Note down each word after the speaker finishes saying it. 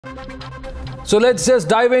So let's just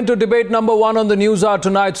dive into debate number one on the Newshour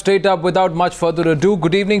tonight, straight up without much further ado.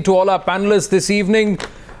 Good evening to all our panelists this evening.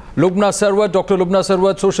 Lubna Sarwath, Dr. Lubna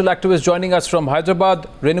Sarwath, social activist joining us from Hyderabad.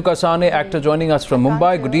 Renuka Shahane, actor joining us from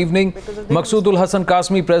Mumbai. Good evening. Maqsood-Ul-Hassan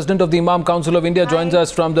Qasmi, president of the Imam Council of India, joins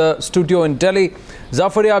us from the studio in Delhi.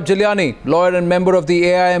 Zafaryab Jilani, lawyer and member of the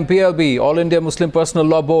AIMPLB, All India Muslim Personal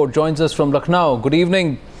Law Board, joins us from Lucknow. Good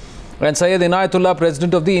evening. And Syed Inayatullah,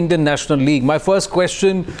 president of the Indian National League. My first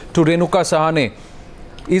question to Renuka Shahane.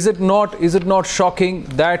 Is it not shocking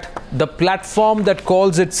that the platform that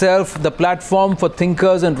calls itself the platform for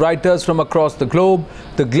thinkers and writers from across the globe,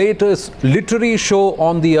 the greatest literary show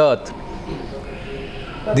on the earth,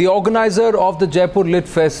 the organizer of the Jaipur Lit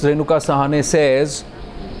Fest, Renuka Shahane, says,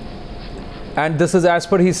 and this is as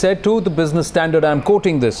per he said to the Business Standard, I'm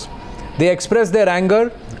quoting this, they expressed their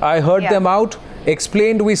anger, I heard them out,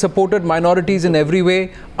 explained we supported minorities in every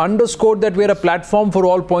way, underscored that we are a platform for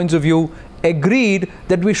all points of view, agreed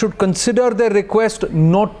that we should consider their request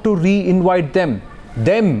not to re-invite them.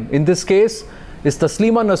 Them, in this case, is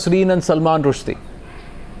Taslima Nasreen and Salman Rushdie.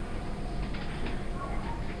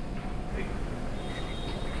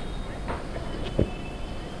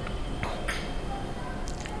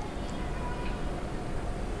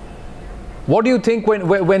 What do you think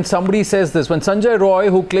when somebody says this? When Sanjay Roy,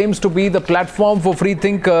 who claims to be the platform for free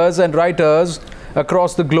thinkers and writers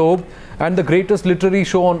across the globe and the greatest literary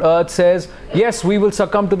show on earth, says, yes, we will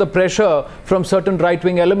succumb to the pressure from certain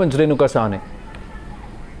right-wing elements, Renuka Shahane?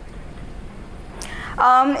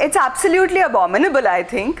 It's absolutely abominable, I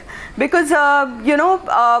think, because,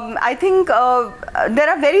 I think there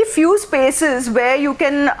are very few spaces where you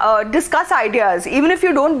can discuss ideas, even if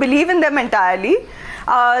you don't believe in them entirely.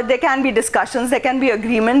 There can be discussions, there can be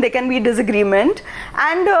agreement, there can be disagreement,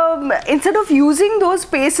 and instead of using those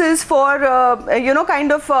spaces for,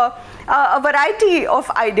 kind of a variety of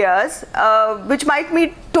ideas, which might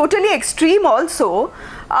be totally extreme also,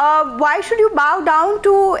 why should you bow down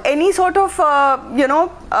to any sort of,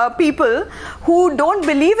 people who don't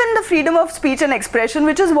believe in the freedom of speech and expression,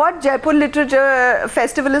 which is what Jaipur Literature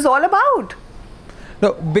Festival is all about?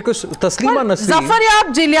 No, because Taslima Nasreen...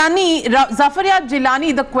 Zafaryab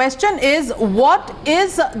Jilani, the question is, what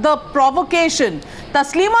is the provocation?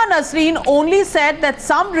 Taslima Nasreen only said that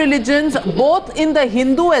some religions, both in the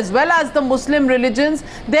Hindu as well as the Muslim religions,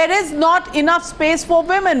 there is not enough space for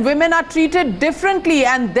women. Women are treated differently,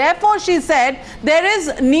 and therefore she said there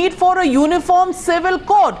is need for a uniform civil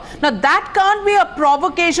code. Now that can't be a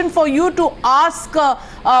provocation for you to ask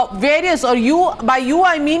various, or you, by you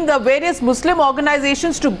I mean the various Muslim organizations,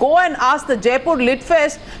 to go and ask the Jaipur Lit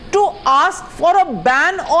Fest to ask for a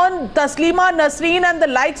ban on Taslima Nasreen and the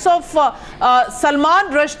likes of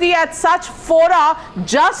Salman Rushdie at such fora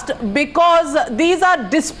just because these are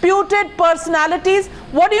disputed personalities.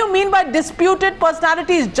 What do you mean by disputed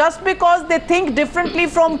personalities? Just because they think differently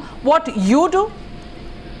from what you do?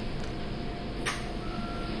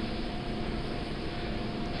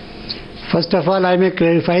 First of all, I may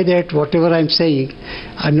clarify that whatever I am saying,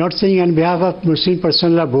 I am not saying on behalf of Muslim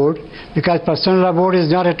Personal Law Board, because Personal Law Board is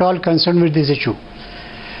not at all concerned with this issue.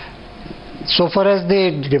 So far as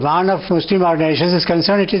the demand of Muslim organizations is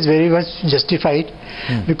concerned, it is very much justified,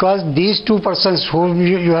 because these two persons whom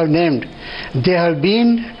you have named, they have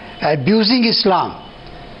been abusing Islam,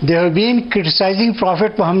 they have been criticizing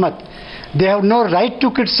Prophet Muhammad. They have no right to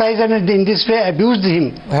criticize and in this way abuse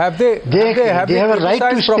him. Have they have a right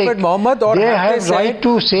to Prophet Muhammad, or they have they right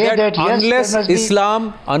to say that yes,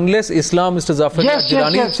 unless Islam, Mr. Zafaryab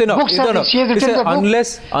Jilani,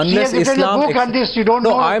 unless Islam,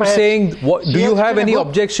 no, I am saying, do you have any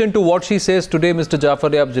objection to what she says today, Mr.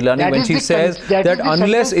 Zafaryab Jilani, when she says that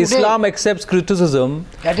unless Islam accepts criticism,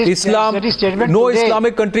 no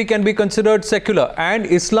Islamic country can be considered secular, and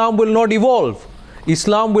Islam will not evolve.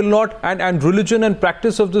 Islam will not, and religion and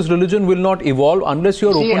practice of this religion will not evolve unless you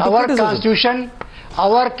are open to criticism.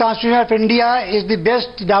 Our Constitution of India is the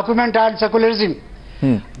best document on secularism.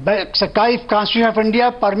 But Constitution of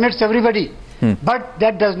India permits everybody, but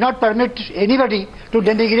that does not permit anybody to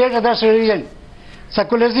denigrate others' religion.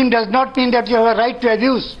 Secularism does not mean that you have a right to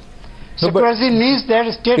abuse. Secularism means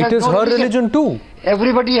that state has no religion. It is her religion too.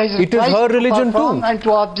 Everybody has it is her religion too. And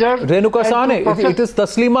to observe. Renuka Shahane, it is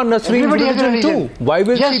Taslima Nasreen's religion too. Why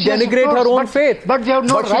will she denigrate her own faith? But they have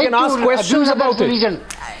no right to ask questions about it.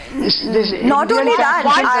 Not only that,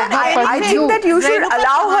 I think that you should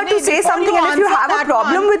allow her to say something, and if you have a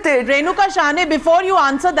problem with it. Renuka Shahane, before you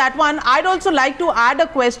answer that one, I'd also like to add a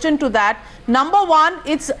question to that. Number one,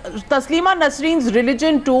 it's Taslima Nasreen's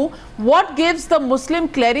religion too. What gives the Muslim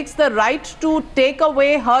clerics the right to take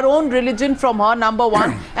away her own religion from her, number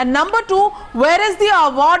one? And number two, where is the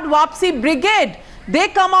Awad Wapsi Brigade? They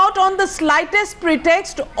come out on the slightest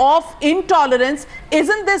pretext of intolerance.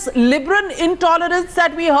 Isn't this liberal intolerance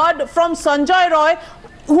that we heard from Sanjay Roy,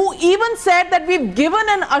 who even said that we've given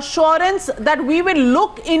an assurance that we will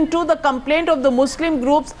look into the complaint of the Muslim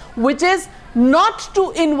groups, which is not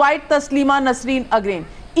to invite Taslima Nasreen again.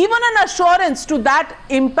 Even an assurance to that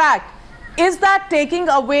impact. Is that taking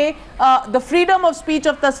away the freedom of speech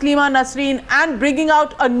of Taslima Nasreen and bringing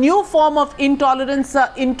out a new form of intolerance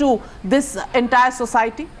into this entire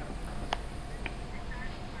society?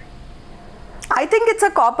 I think it's a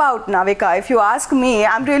cop-out, Navika. If you ask me,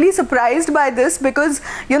 I'm really surprised by this because,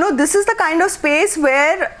 you know, this is the kind of space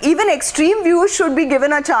where even extreme views should be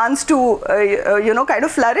given a chance to, you know, kind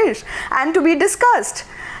of flourish and to be discussed.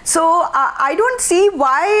 So I don't see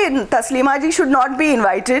why Taslima ji should not be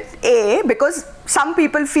invited, A, because some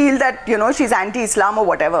people feel that, you know, she's anti-Islam or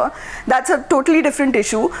whatever. That's a totally different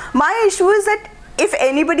issue. My issue is that if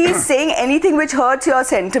anybody is saying anything which hurts your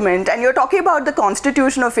sentiment, and you're talking about the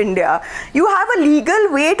Constitution of India, you have a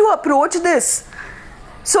legal way to approach this.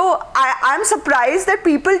 So I'm surprised that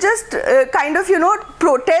people just kind of, you know,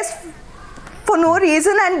 protest for no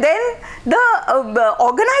reason, and then the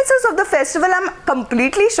organizers of the festival I'm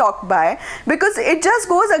completely shocked by, because it just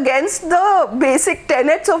goes against the basic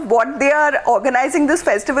tenets of what they are organizing this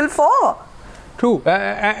festival for. True.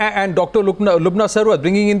 And Dr. Lubna Sarwath,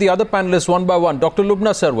 bringing in the other panelists one by one. Dr. Lubna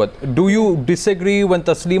Sarwath, do you disagree when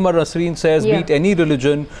Taslima Nasreen says, be it any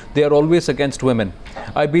religion, they are always against women?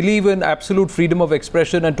 I believe in absolute freedom of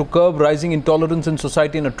expression, and to curb rising intolerance in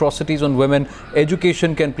society and atrocities on women,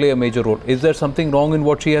 education can play a major role. Is there something wrong in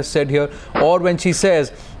what she has said here? Or when she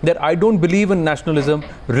says that I don't believe in nationalism,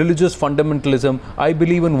 religious fundamentalism, I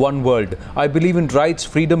believe in one world. I believe in rights,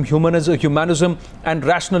 freedom, humanism and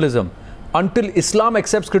rationalism. Until Islam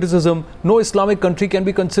accepts criticism, no Islamic country can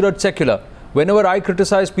be considered secular. Whenever I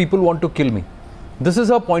criticize, people want to kill me. This is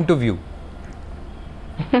her point of view.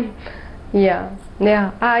 Yeah.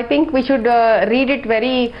 I think we should read it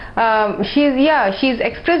very. She's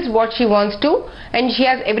expressed what she wants to, and she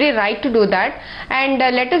has every right to do that. And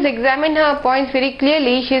let us examine her points very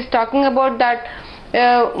clearly. She is talking about that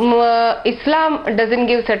Islam doesn't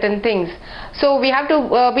give certain things. So we have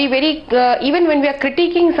to be very, even when we are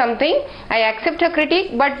critiquing something, I accept her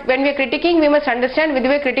critique, but when we are critiquing, we must understand whether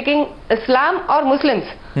we are critiquing Islam or Muslims.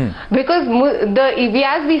 Because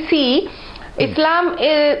as we see, Islam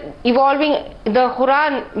is evolving, the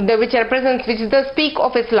Quran, which is the speak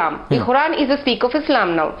of Islam. The Quran is the speak of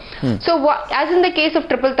Islam now. So as in the case of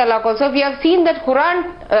triple talaq also, we have seen that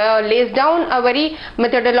Quran lays down a very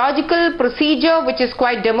methodological procedure which is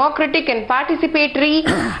quite democratic and participatory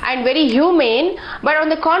and very humane. But on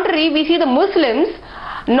the contrary, we see the Muslims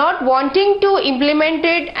not wanting to implement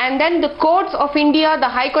it, and then the courts of India, the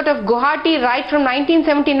High Court of Guwahati right from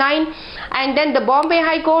 1979, and then the Bombay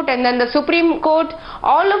High Court, and then the Supreme Court,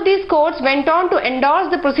 all of these courts went on to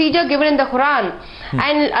endorse the procedure given in the Quran.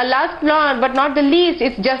 And last but not the least,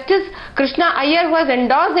 it's Justice Krishna Iyer who has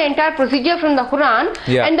endorsed the entire procedure from the Quran,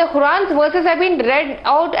 and the Quran's verses have been read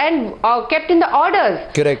out and kept in the orders.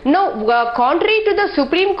 Correct. Now, contrary to the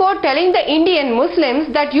Supreme Court telling the Indian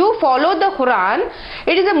Muslims that you follow the Quran,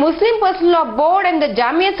 it is a Muslim Personal Law Board and the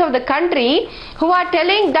Jamiats of the country who are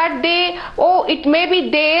telling that it may be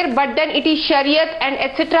there, but then it is Shariat and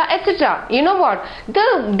etc. etc. You know what?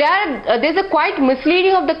 There's a quite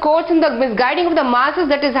misleading of the courts and the misguiding of the masses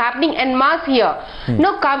that is happening en masse here.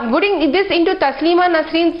 Now, putting this into Taslima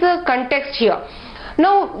Nasreen's context here.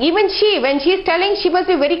 Now, even when she is telling, she must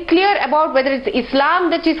be very clear about whether it's Islam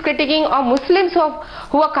that she's critiquing or Muslims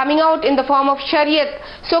who are coming out in the form of Shariat,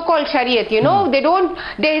 so-called Shariat, you know.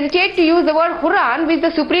 They hesitate to use the word Quran, which the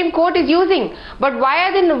Supreme Court is using. But why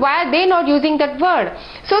are they not using that word?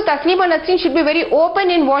 So Taslima Nasreen should be very open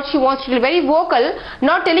in what she wants to be, very vocal,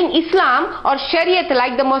 not telling Islam or Shariat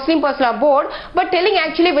like the Muslim Personal Law Board, but telling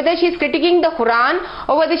actually whether she's critiquing the Quran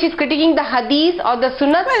or whether she's critiquing the Hadith or the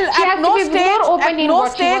Sunnah. Well, she has to be more open in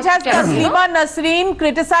what she wants to tell. At no stage has Taslima Nasreen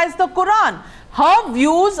criticized the Quran. Her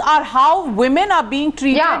views are how women are being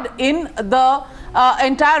treated in the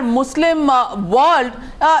entire Muslim world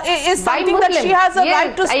is something that she has a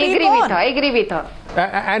right to speak on. I agree with her.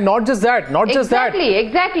 And not just that,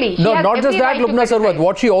 Exactly. No, not just that, Lubna Sarwath.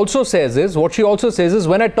 What she also says is,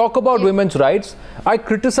 when I talk about women's rights, I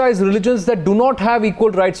criticize religions that do not have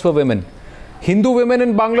equal rights for women. Hindu women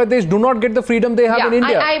in Bangladesh do not get the freedom they have in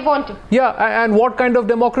India. I want to. Yeah, and what kind of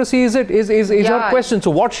democracy is it? Is her question.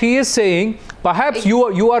 So what she is saying, perhaps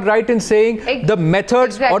you are right in saying the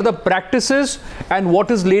methods or the practices and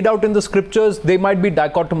what is laid out in the scriptures, they might be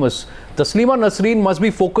dichotomous. Taslima Nasreen must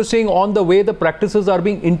be focusing on the way the practices are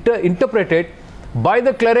being interpreted by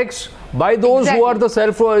the clerics, by those who are the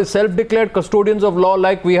self-declared custodians of law,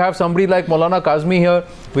 like we have somebody like Maulana Qasmi here.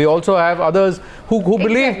 We also have others who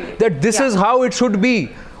believe that this is how it should be.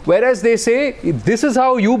 Whereas they say, if this is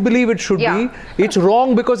how you believe it should be, it's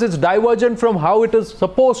wrong because it's divergent from how it is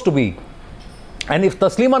supposed to be. And if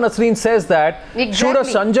Taslima Nasreen says that, should a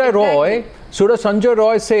Sanjay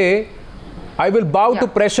Roy say, I will bow to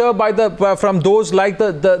pressure from those like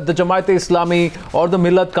the Jamaat-e-Islami or the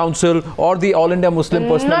Millat Council or the All India Muslim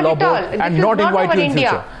Personal Law Board and not invite you in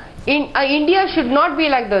future? India should not be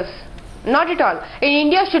like this. Not at all.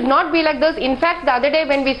 India should not be like this. In fact, the other day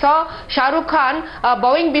when we saw Shah Rukh Khan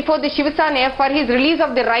bowing before the Shiv Sena for his release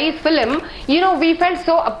of the Rise film, we felt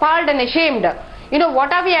so appalled and ashamed.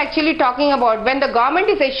 What are we actually talking about? When the government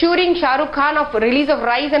is assuring Shah Rukh Khan of release of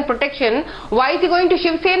Rise and protection, why is he going to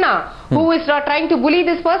Shiv Sena, who is trying to bully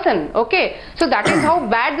this person? Okay, so that is how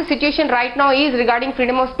bad the situation right now is regarding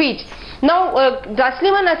freedom of speech. Now,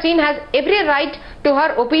 Taslima Nasreen has every right to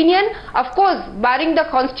her opinion. Of course, barring the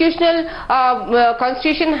constitution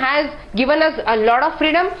has given us a lot of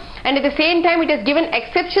freedom, and at the same time it has given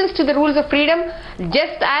exceptions to the rules of freedom.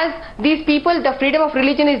 Just as these people, the freedom of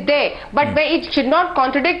religion is there, but it should not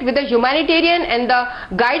contradict with the humanitarian and the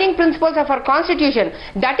guiding principles of our constitution.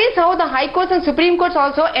 That is how the High Courts and Supreme Courts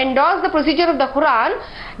also endorse the procedure of the Quran,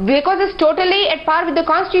 because it's totally at par with the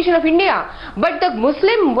Constitution of India. But the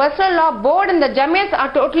Muslim Personal Law Board and the Jamiats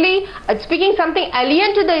are totally speaking something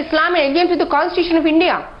alien to the Islam and alien to the Constitution of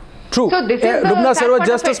India. True. So this is Lubna Sarwath,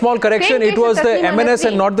 just a small correction. It was the MNS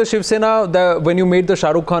and not the Shiv Sena. When you made the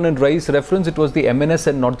Shah Rukh Khan and Rais reference, it was the MNS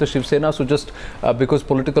and not the Shiv Sena. So just because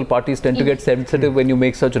political parties tend to get sensitive when you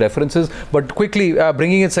make such references. But quickly,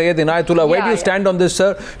 bringing in Syed Inayatullah, where do you stand on this,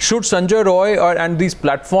 sir? Should Sanjay Roy and these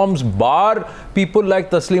platforms bar people like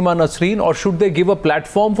Taslima Nasreen, or should they give a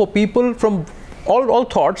platform for people from all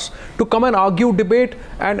thoughts to come and argue, debate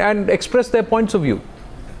and express their points of view?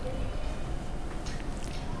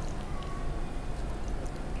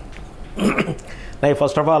 Now,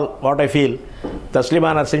 first of all, what I feel,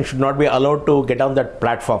 Taslima Nasreen should not be allowed to get on that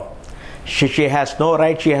platform. She has no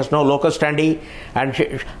right, she has no locus standi, and she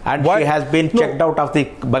has been checked out of the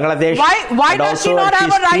Bangladesh. Why does she not have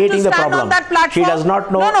a right to stand on that platform? She does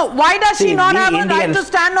not know. Why does she not have a right to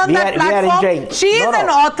stand on that platform? She is an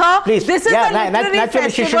author. Please. This is a literary festival.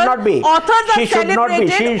 She should not be. Authors are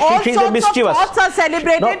celebrated. She's a mischievous. All sorts of thoughts are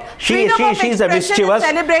celebrated. She's a mischievous.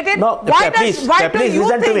 Celebrated. No, why do you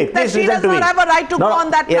think that she does not have a right to go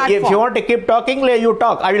on that platform? If you want to keep talking, you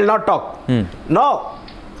talk. I will not talk.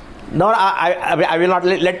 No, I will not.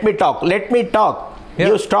 Let me talk. Let me talk. Yeah.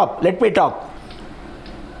 You stop. Let me talk.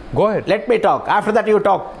 Go ahead. Let me talk. After that, you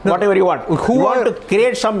talk. Whatever you want. You want to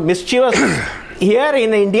create some mischievous here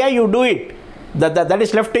in India, you do it. That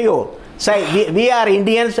is left to you. Say, we are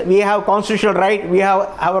Indians, we have constitutional right, we have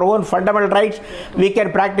our own fundamental rights, we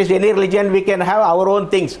can practice any religion, we can have our own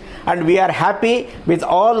things, and we are happy with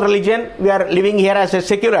all religion. We are living here as a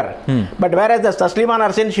secular. But whereas the Taslima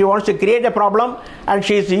Nasreen, she wants to create a problem and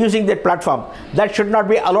she is using that platform. That should not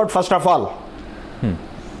be allowed, first of all.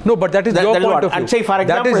 No, but that is your point of view. And say, for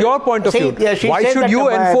example, that is your point of view. Why should you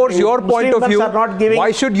enforce your point of view?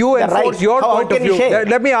 Why should you enforce your point of view?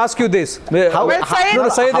 Let me ask you this. Syed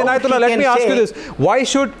Inayatullah, let me ask you this. Why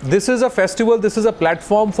should, this is a festival, this is a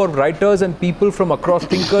platform for writers and people from across,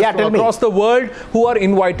 thinkers from across the world who are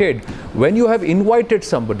invited. When you have invited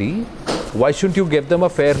somebody, why shouldn't you give them a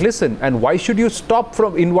fair listen? And why should you stop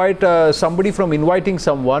from somebody from inviting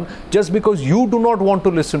someone just because you do not want to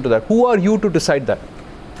listen to that? Who are you to decide that?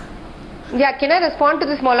 Yeah, can I respond to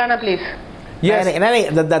this, Maulana, please? Yes.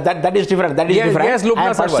 That is different. That is different. Yes,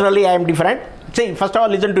 Lubna Sarwath. Personally, I am different. See, first of all,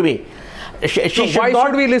 listen to me. Why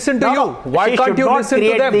should we listen to you? Why can't you listen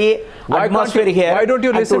to them? Why don't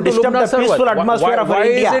you listen to Lubna Sarwath? Why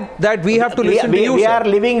is it that we have to listen to you? We are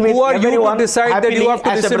living with everyone. Who are you to decide that you have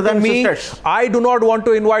to listen to me? I do not want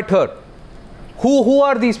to invite her. Who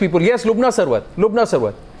are these people? Yes, Lubna Sarwath. Lubna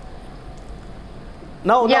Sarwath.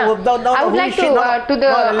 No, yeah. I would like to the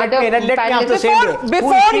let me ask the same way.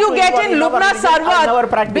 Before you get in Lubna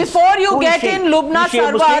Sarwath, before you get in Lubna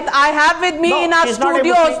Sarwath, I have with me in our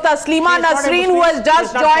studios Taslima Nasreen, who has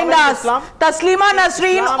just joined us. Taslima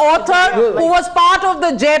Nasreen, author who was part of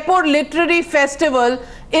the Jaipur Literary Festival,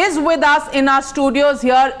 is with us in our studios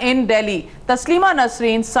here in Delhi. Taslima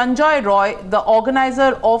Nasreen, Sanjay Roy, the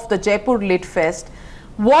organizer of the Jaipur Lit Fest,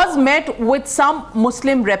 was met with some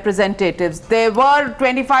Muslim representatives. There were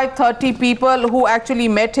 25-30 people who actually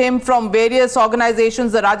met him from various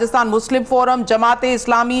organizations, the Rajasthan Muslim Forum,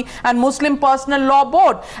 Jamaat-e-Islami and Muslim Personal Law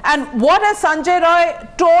Board. And what has Sanjay Roy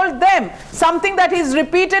told them? Something that he's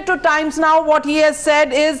repeated 2 times now. What he has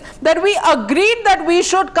said is that we agreed that we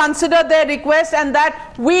should consider their request and that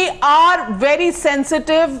we are very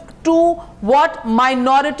sensitive to what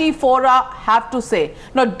minority fora have to say.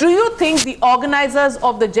 Now, do you think the organizers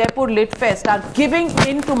of the Jaipur Lit Fest are giving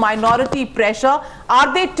in to minority pressure?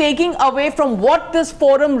 Are they taking away from what this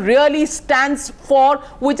forum really stands for,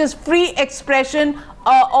 which is free expression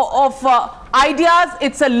of ideas?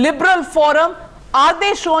 It's a liberal forum. Are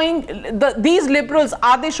they showing, these liberals,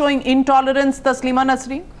 are they showing intolerance, Taslima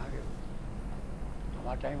Nasreen?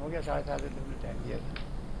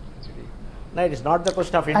 No, it is not the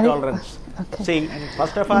question of intolerance. Okay. See,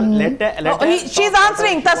 first of all, she's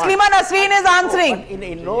answering. Taslima Nasreen is answering.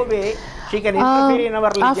 In no way she can interfere in our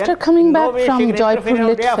religion. After coming back from Jaipur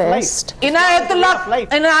Lit Fest,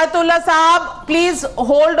 Inayatullah Sahab, please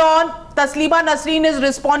hold on. Taslima Nasreen is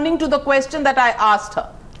responding to the question that I asked her.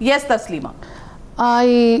 Yes, Taslima.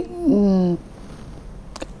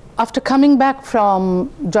 After coming back from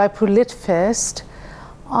Jaipur Lit Fest,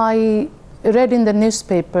 I read in the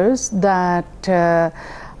newspapers that that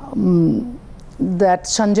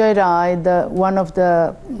Sanjay Rai, one of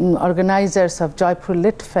the organizers of Jaipur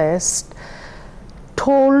Lit Fest,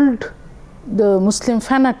 told the Muslim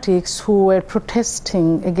fanatics who were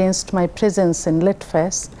protesting against my presence in Lit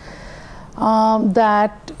Fest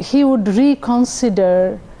that he would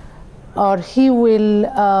reconsider, or he will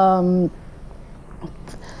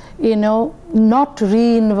not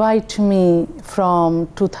re-invite me from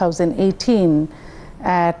 2018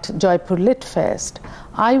 at Jaipur Lit Fest.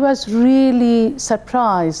 I was really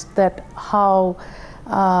surprised that how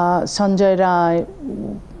Sanjay Rai,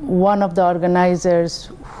 one of the organizers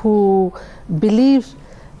who believes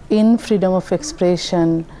in freedom of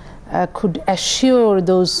expression, could assure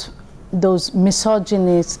those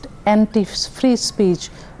misogynist, anti-free speech,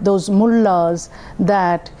 those mullahs,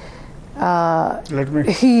 that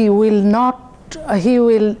he will not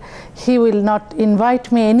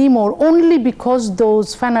invite me anymore, only because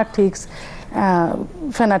those fanatics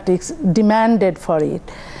demanded for it.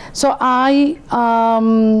 So I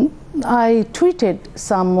tweeted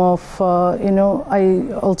some of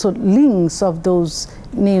I also links of those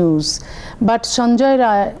news, but Sanjay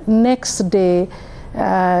Rai next day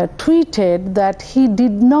tweeted that he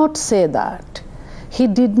did not say that. He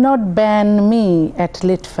did not ban me at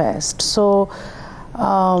Lit Fest. So,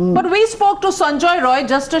 but we spoke to Sanjay Roy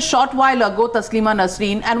just a short while ago, Taslima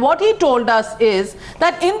Nasreen, and what he told us is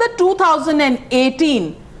that in the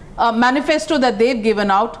 2018 manifesto that they've given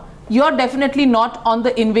out, you're definitely not on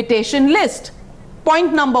the invitation list.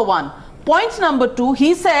 Point number 1. Point number 2,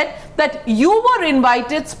 he said that you were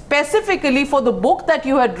invited specifically for the book that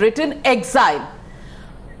you had written, Exile.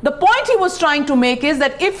 The point he was trying to make is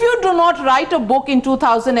that if you do not write a book in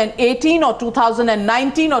 2018 or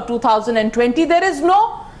 2019 or 2020, there is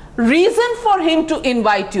no reason for him to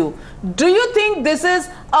invite you. Do you think this is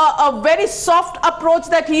a very soft approach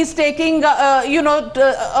that he's taking,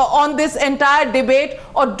 on this entire debate,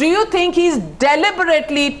 or do you think he's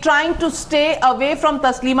deliberately trying to stay away from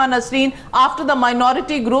Taslima Nasreen after the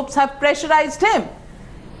minority groups have pressurized him?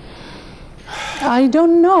 I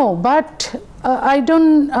don't know, but I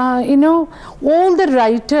don't, all the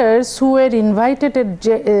writers who were invited at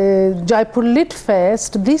Jaipur Lit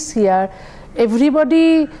Fest this year,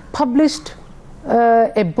 everybody published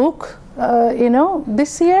a book,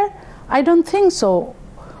 this year? I don't think so.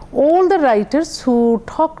 All the writers who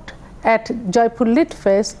talked at Jaipur Lit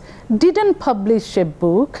Fest didn't publish a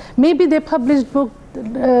book. Maybe they published book,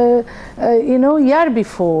 year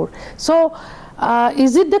before. So,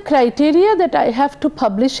 is it the criteria that I have to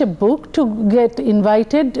publish a book to get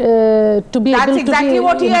invited, to be able to be invited? That's exactly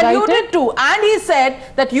what he alluded to. And he said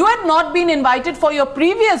that you had not been invited for your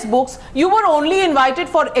previous books. You were only invited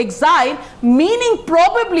for Exile, meaning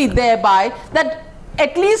probably thereby that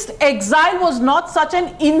at least Exile was not such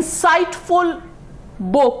an insightful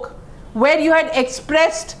book where you had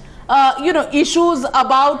expressed issues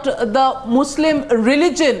about the Muslim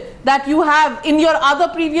religion that you have in your other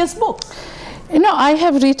previous books. You know, I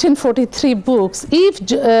have written 43 books. If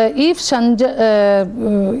the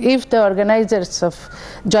organizers of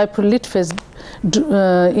Jaipur Lit Fest, do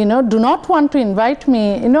not want to invite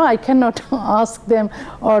me, I cannot ask them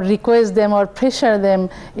or request them or pressure them,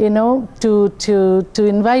 to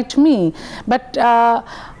invite me. But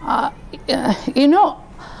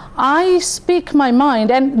I speak my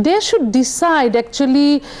mind, and they should decide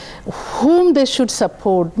actually whom they should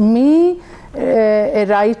support. Me, a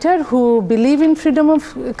writer who believe in freedom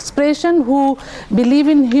of expression, who believe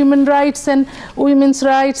in human rights and women's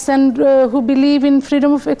rights, and who believe in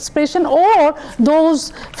freedom of expression, or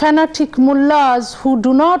those fanatic mullahs who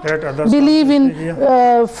do not believe in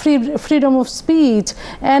freedom of speech,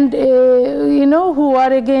 and who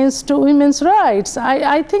are against women's rights.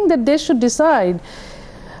 I think that they should decide.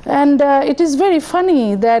 And it is very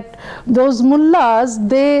funny that those mullahs,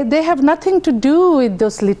 they have nothing to do with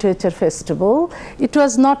those literature festival. It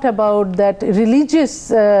was not about that religious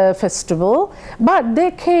festival, but they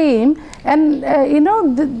came and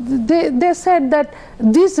they said that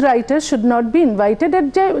these writers should not be invited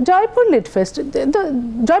at Jaipur Lit Fest. The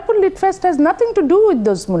Jaipur Lit Fest has nothing to do with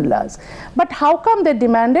those mullahs. But how come they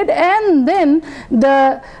demanded, and then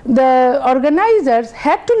the organizers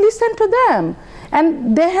had to listen to them.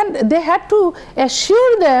 And they had to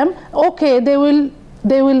assure them, okay, they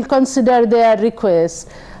will consider their request.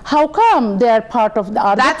 How come they are part of the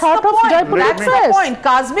Jaipur Lit Fest? That's the point.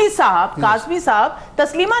 Qasmi Sahab,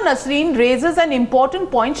 Taslima Nasreen raises an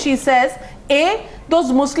important point. She says, A,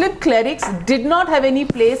 those Muslim clerics did not have any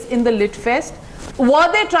place in the Lit Fest.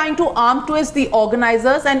 Were they trying to arm twist the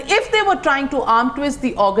organizers? And if they were trying to arm twist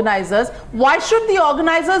the organizers, why should the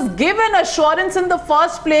organizers give an assurance in the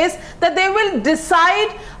first place that they will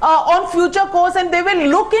decide on future course, and they will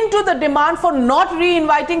look into the demand for not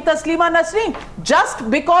re-inviting Taslima Nasreen just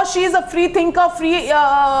because she is a free thinker, free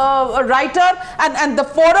writer, and the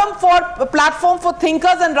platform for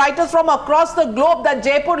thinkers and writers from across the globe that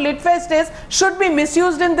Jaipur Lit Fest is should be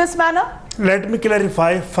misused in this manner? Let me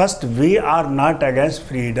clarify. First, we are not against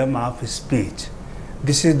freedom of speech.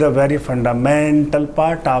 This is the very fundamental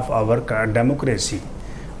part of our democracy.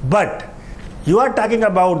 But you are talking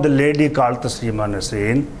about the lady called Taslima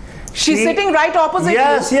Nasreen. She's sitting right opposite you.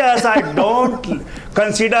 Yes, I don't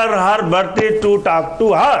consider her worthy to talk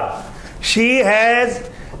to her. She has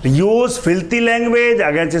used filthy language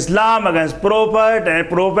against Islam, against Prophet and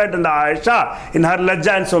the Aisha in her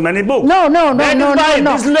Lajja and so many books. No.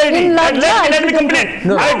 This lady, let me complete.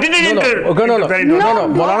 I didn't enter. No.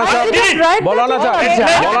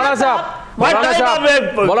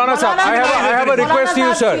 Maulana Sahab, I have a request to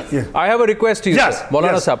you, sir. I have a request to you, sir.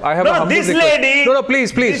 Maulana Sahab, I have a humble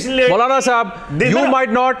request. Please. Maulana Sahab, you might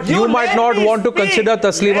not want to consider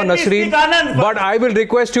Taslima Nasreen, but I will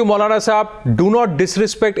request you, Maulana Sahab, do not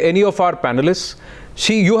disrespect any of our panelists.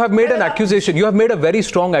 You have made an accusation. You have made a very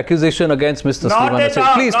strong accusation against Ms. Taslima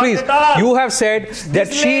Nasreen. Please. You have said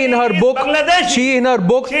that she in her book,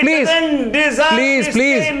 please.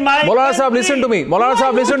 Maulana Sahab, listen to me. Maulana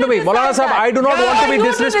Sahab, I do not want to be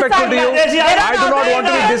disrespectful to you.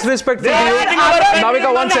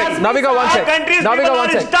 Navika, one sec.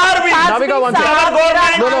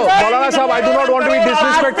 No, Maulana Sahab, I do not want to be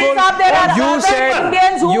disrespectful.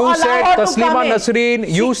 You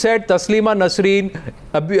said Taslima Nasreen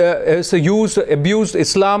abused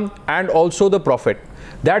Islam and also the Prophet.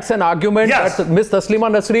 That's an argument. Yes. That's Ms. Taslima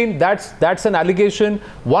Nasreen, that's an allegation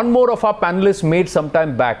one more of our panelists made some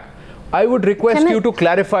time back. I would request you to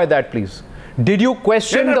clarify that, please. Did you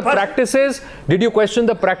question the practices? Did you question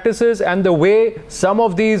the practices and the way some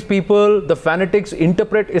of these people, the fanatics,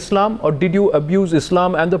 interpret Islam, or did you abuse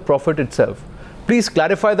Islam and the Prophet itself? Please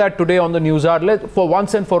clarify that today on the Newshour for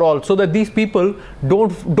once and for all, so that these people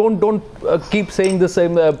don't keep saying the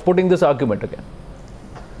same, putting this argument again.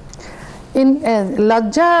 In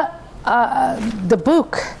Lajja, the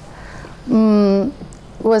book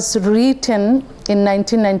was written in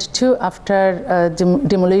 1992 after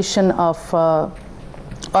demolition of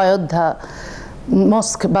Ayodhya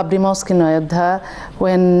Mosque, Babri Mosque in Ayodhya,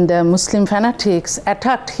 when the Muslim fanatics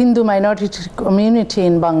attacked Hindu minority community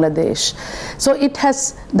in Bangladesh. So it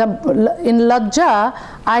has, in Lajja,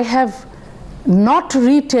 I have not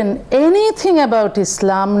written anything about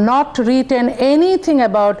Islam, not written anything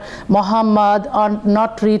about Muhammad, or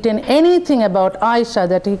not written anything about Aisha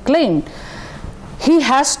that he claimed. He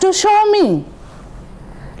has to show me.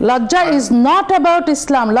 Lajja is not about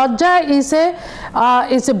Islam. Lajja is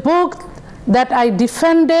a book that I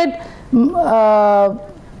defended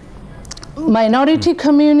minority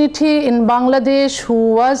community in Bangladesh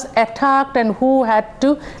who was attacked and who had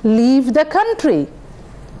to leave the country.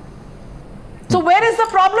 So where is the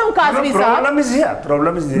problem, Qasmi sahab? Problem is here.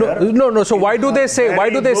 Problem is there. No. So why do they say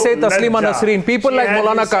Taslima Nasreen, people like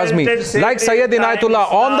Maulana Qasmi, like Syed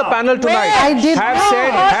Inayatullah on the panel tonight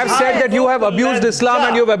have said that you have abused Islam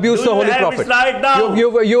and you have abused the Holy Prophet.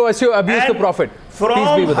 You abused the Prophet.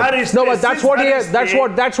 Peace be with him. No, but that's what he has. That's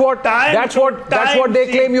what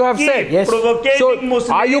they claim you have said. Yes. So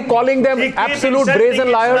are you calling them absolute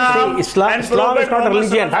brazen liars? Islam is not a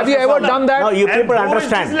religion. Have you ever done that? No, you people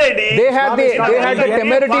understand. They had the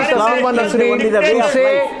temerity, Taslima Nasreen, to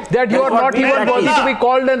say that you are not even worthy to be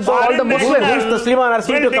called a Muslim.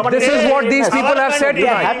 This is what these people have said We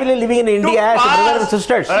are tonight. happily living in India as brothers and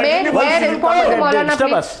sisters.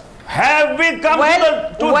 Have we come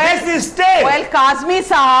to this stage? Well, Qasmi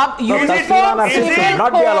sahab, uniform civil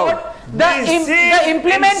code, the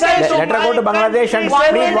implementation. Let her go to Bangladesh and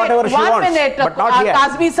speak whatever she wants. 1 minute, but not here.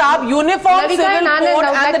 Qasmi sahab, uniform civil code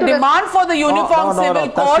and the demand for the uniform civil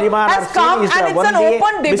code has come, and it's an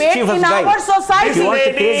open debate in our society. She wants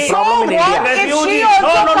to create So problem in what India. if she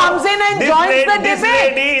also comes in and joins the This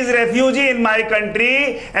debate? lady is refugee in my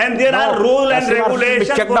country, and there are rules and regulations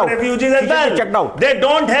for refugees as well. They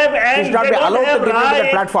don't have She should not be allowed to get into the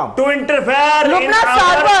platform. to interfere in Lubna our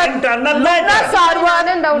Sarwath, internal Lubna matters. Sarwath,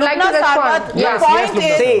 I would like to Lubna Sarwath, respond. the point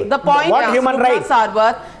is, See, the point what is, human Lubna right?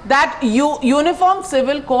 Sarwath, that uniform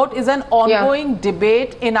civil code is an ongoing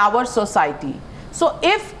debate in our society. So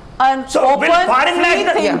if an open, free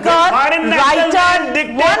thinker, writer,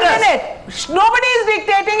 1 minute, nobody is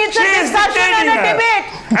dictating, it's a discussion and a debate.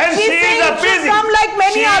 And She's saying it should come like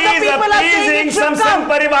many other people are saying it should come.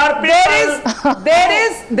 There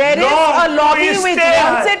is a lobby which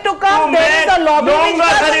wants it to come, there is a lobby which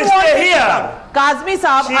doesn't want it to come. Qasmi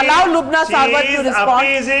sahab, allow Lubna Sarwath to respond.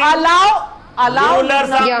 Allow rulers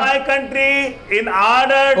of my country in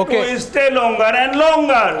order to stay longer and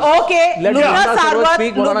longer. Okay,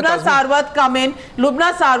 Lubna Sarwath come in.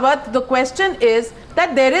 Lubna Sarwath, the question is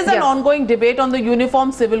that there is an ongoing debate on the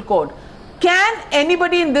uniform civil code. Can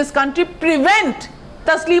anybody in this country prevent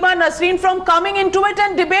Taslima Nasreen from coming into it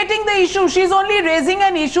and debating the issue? She's only raising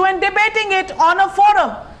an issue and debating it on a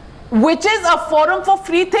forum, which is a forum for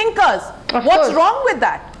free thinkers. What's wrong with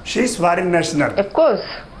that? She's foreign national. Of course.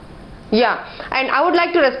 Yeah, and I would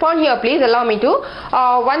like to respond here, please allow me to.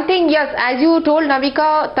 One thing, yes, as you told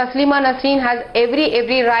Navika, Taslima Nasreen has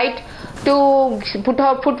every right to put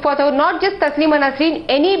forth, not just Taslima Nasreen,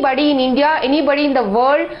 anybody in India, anybody in the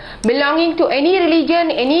world belonging to any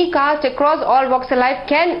religion, any caste, across all walks of life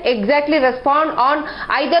can exactly respond on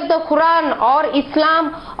either the Quran or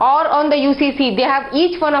Islam or on the UCC. They have,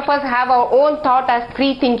 each one of us have our own thought as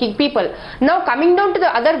free thinking people. Now coming down to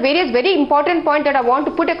the other various very important point that I want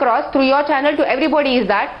to put across through your channel to everybody is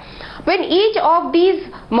that when each of these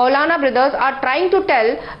Maulana brothers are trying to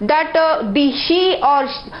tell that she or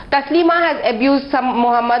Taslima has abused some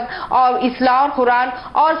Muhammad or Islam, Quran,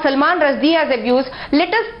 or Salman Rushdie has abused, let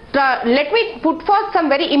me put forth some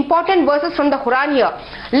very important verses from the Quran here.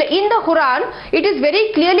 In the Quran, it is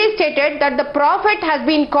very clearly stated that the Prophet has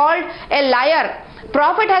been called a liar.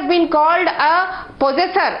 Prophet has been called a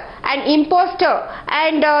possessor, an impostor,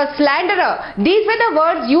 and a slanderer. These were the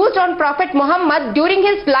words used on Prophet Muhammad during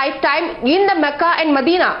his lifetime in the Mecca and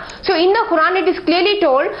Medina. So in the Quran it is clearly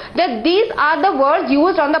told that these are the words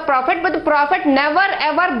used on the Prophet, but the Prophet never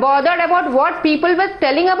ever bothered about what people were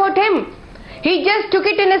telling about him. He just took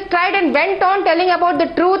it in his stride and went on telling about the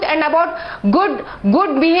truth and about good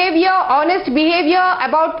behavior, honest behavior,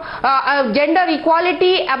 about gender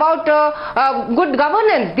equality, about good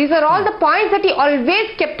governance. These are all the points that he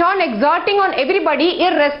always kept on exhorting on everybody,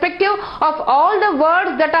 irrespective of all the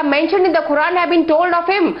words that are mentioned in the Quran have been told of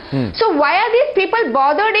him. So why are these people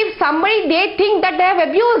bothered if somebody they think that they have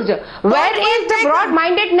abused? Where is the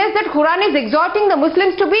broad-mindedness that Quran is exhorting the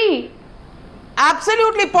Muslims to be?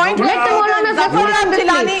 Absolutely, point. Zafaryab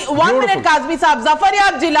Jilani, 1 minute, Qasmi sahab.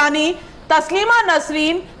 Zafaryab Jilani, Taslima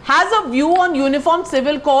Nasreen has a view on uniform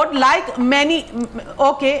civil code like many.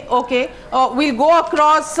 We'll go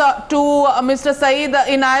across to Mr. Syed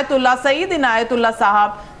Inayatullah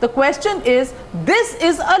sahab. The question is, this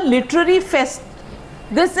is a literary fest.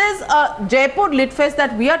 This is a Jaipur Lit Fest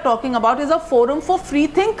that we are talking about is a forum for free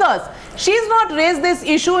thinkers. She's not raised this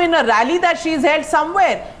issue in a rally that she's held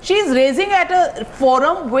somewhere. She's raising at a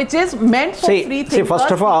forum which is meant for free thinkers. See,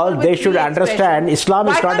 first of all, they should understand Islam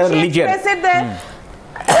is not a religion.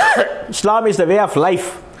 Islam is the way of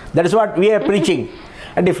life. That is what we are preaching.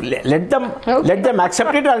 And if let them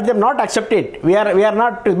accept it or let them not accept it, we are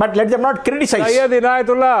not, but let them not criticize. Syed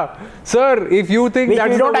Inayatullah, Sir, if you think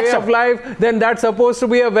that's the way of life, then that's supposed to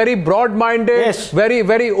be a very broad-minded,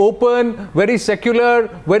 very open, very secular,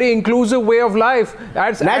 very inclusive way of life.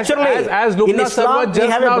 Naturally, as Lubna Sarwath just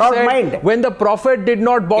now said, when the Prophet did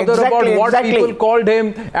not bother about what people called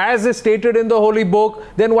him, as is stated in the Holy Book,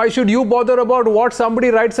 then why should you bother about what somebody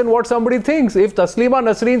writes and what somebody thinks? If Taslima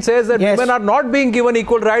Nasreen says that women are not being given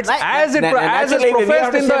equal rights, as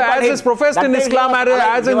is professed in Islam,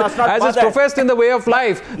 as is professed in the way of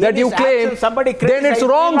life that you claim, then it's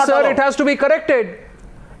wrong, sir. It has to be corrected.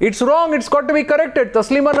 It's wrong. It's got to be corrected.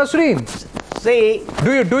 Taslima Nasreen. See,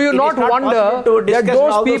 do you not wonder that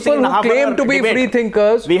those people who claim to be free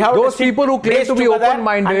thinkers, those people who claim to be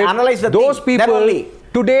open-minded, those people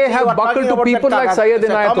today have buckled to people like Syed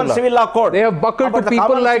Inayatullah. They have buckled to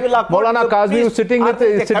people like Maulana Qasmi, who's sitting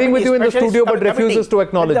with you in the studio but refuses to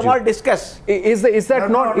acknowledge you. Does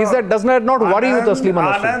that not worry you,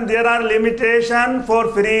 Taslima Nasreen? There are limitations for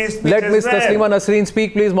free speech. Let Ms. Taslima Nasreen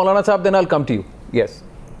speak, please, Maulana Sahab, then I'll come to you. Yes.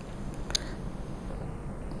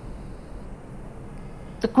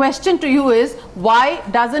 The question to you is, why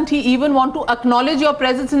doesn't he even want to acknowledge your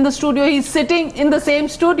presence in the studio? He's sitting in the same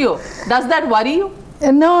studio. Does that worry you?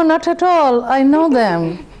 No, not at all. I know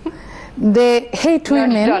them. They hate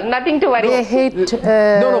women. Nothing to worry. They hate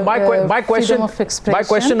my question,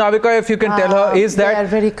 Navika, if you can tell her, is that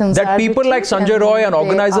people like Sanjay Roy and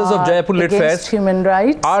organizers of Jaipur Lit Fest human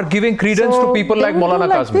rights are giving credence to people like Maulana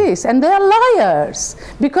Qasmi. And they are liars,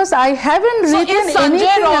 because I haven't written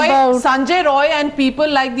anything about Sanjay Roy and people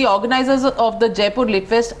like the organizers of the Jaipur Lit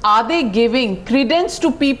Fest. Are they giving credence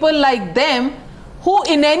to people like them, who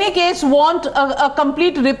in any case want a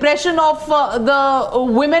complete repression of the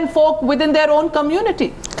women folk within their own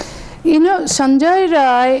community? You know, Sanjay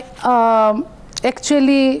Rai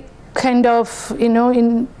actually kind of,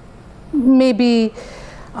 maybe,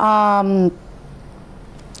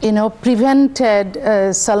 prevented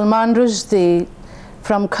Salman Rushdie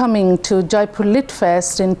from coming to Jaipur Lit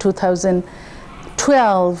Fest in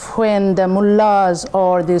 2012, when the mullahs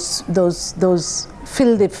or those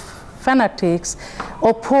filthy fanatics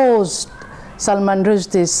opposed Salman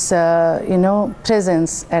Rushdie's,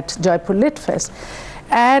 presence at Jaipur Lit Fest.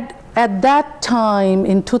 At that time,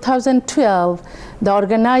 in 2012, the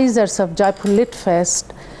organizers of Jaipur Lit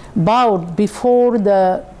Fest bowed before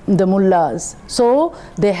the mullahs. So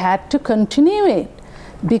they had to continue it,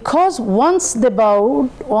 because once they bowed,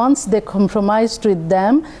 once they compromised with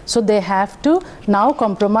them, so they have to now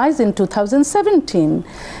compromise in 2017.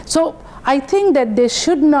 So I think that they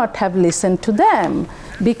should not have listened to them,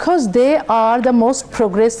 because they are the most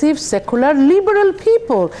progressive, secular, liberal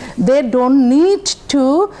people. They don't need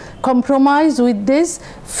to compromise with these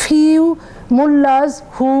few mullahs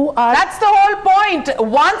who are... That's the whole point.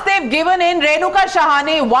 Once they've given in, Renuka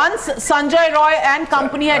Shahane, once Sanjay Roy and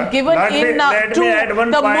company had given in to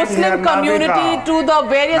the Muslim community, to the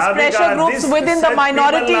various pressure groups within the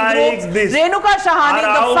minority groups, Renuka Shahane,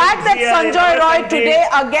 the fact that Sanjay Roy today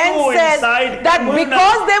again says that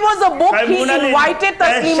because there was a book, he invited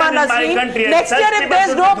Taslima Nasreen. Next year, if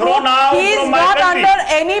there's no book, he is not under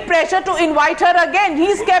any pressure to invite her again.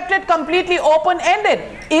 He's kept it completely open-ended.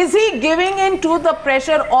 Is he giving in to the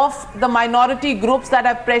pressure of the minority groups that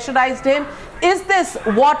have pressurized him? Is this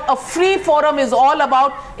what a free forum is all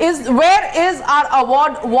about? Where is our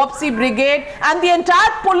award Wapsi Brigade and the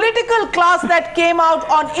entire political class that came out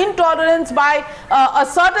on intolerance by a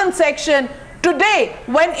certain section today,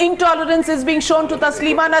 when intolerance is being shown to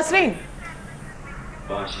Taslima Nasreen?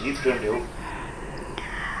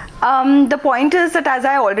 The point is that, as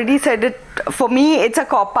I already said it, for me it's a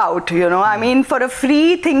cop-out, I mean, for a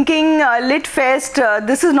free-thinking lit fest,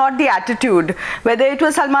 this is not the attitude. Whether it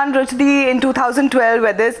was Salman Rushdie in 2012,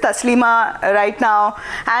 whether it's Taslima right now,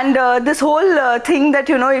 and this whole thing that,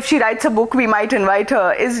 if she writes a book, we might invite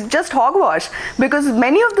her, is just hogwash. Because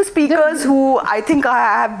many of the speakers who I think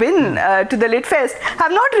have been to the lit fest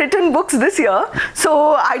have not written books this year.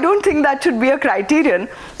 So I don't think that should be a criterion.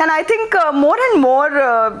 And I think more and more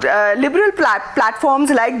liberal platforms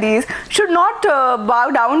like these should not bow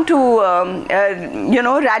down to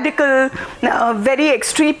radical, very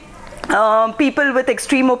extreme people with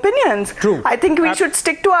extreme opinions. True. I think we should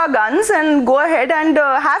stick to our guns and go ahead and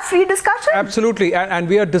have free discussion. Absolutely, and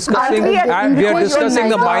we are discussing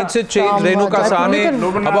the mindset change, Renuka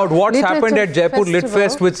Shahane, about what's happened at Jaipur Lit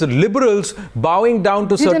Fest, with liberals bowing down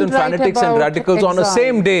to certain fanatics and radicals on the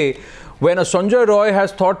same day, when a Sanjay Roy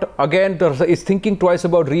has is thinking twice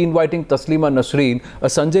about re-inviting Taslima Nasreen. A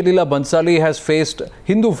Sanjay Leela Bansali has faced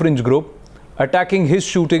Hindu fringe group attacking his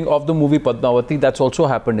shooting of the movie Padmavati. That's also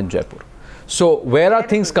happened in Jaipur. So where are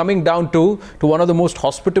things coming down to one of the most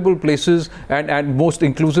hospitable places and most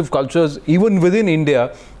inclusive cultures, even within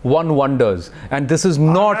India, one wonders. And this is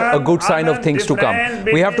not a good sign of things to come.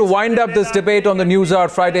 We have to wind up this debate on the Newshour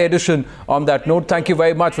Friday edition on that note. Thank you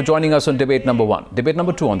very much for joining us on debate number 1. Debate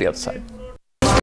number 2 on the other side.